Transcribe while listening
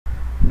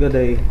Good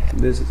day,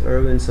 this is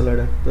Erwin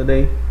Salarda.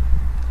 Today,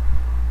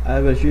 I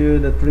will show you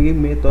the three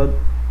methods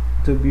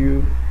to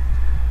view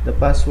the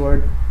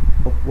password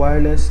of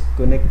wireless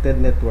connected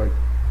network.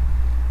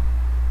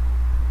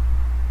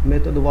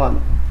 Method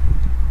 1.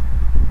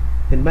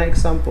 In my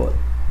example,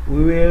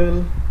 we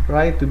will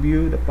try to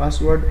view the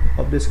password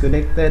of this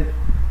connected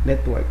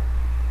network,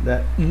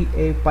 the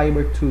EA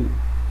Fiber 2.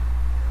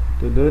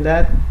 To do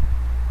that,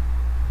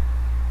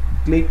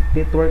 click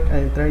Network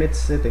and Internet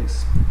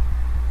Settings.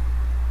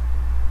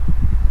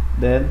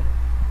 Then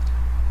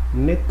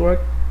Network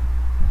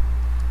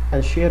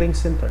and Sharing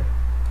Center.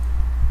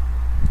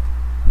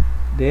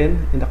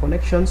 Then in the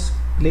connections,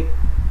 click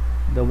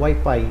the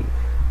Wi-Fi,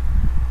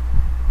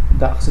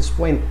 the access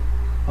point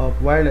of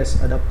wireless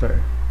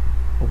adapter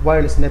of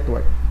wireless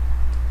network.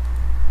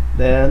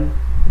 Then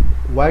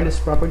wireless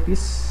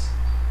properties,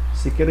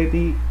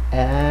 security,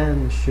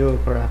 and show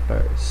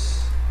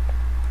characters.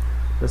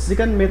 The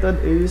second method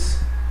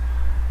is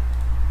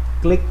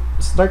click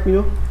Start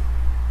Menu,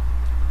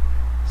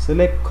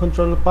 select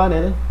Control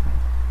Panel,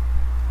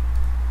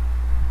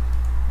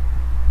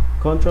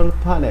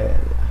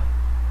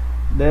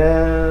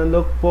 then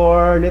look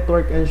for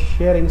Network and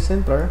Sharing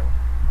Center.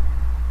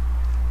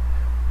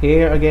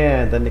 Here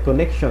again, the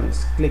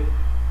connections, click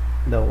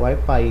the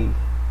Wi-Fi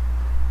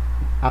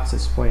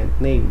access point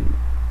name,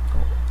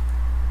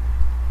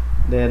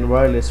 then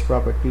wireless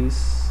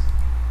properties,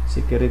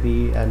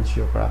 security, and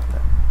show character.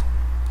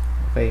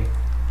 Okay,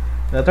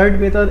 the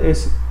third method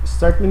is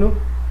Start Menu,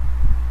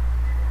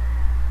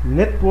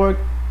 Network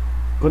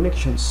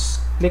Connections,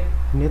 click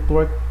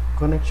Network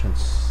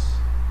Connections,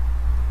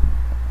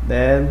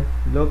 then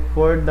look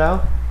for the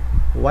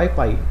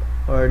Wi-Fi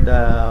or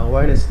the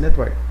wireless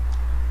network.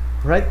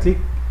 Right click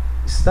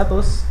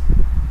Status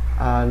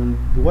and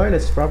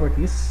wireless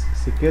properties,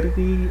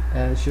 security,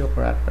 and show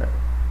character.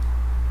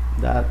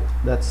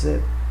 That's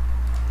it.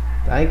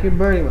 Thank you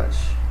very much.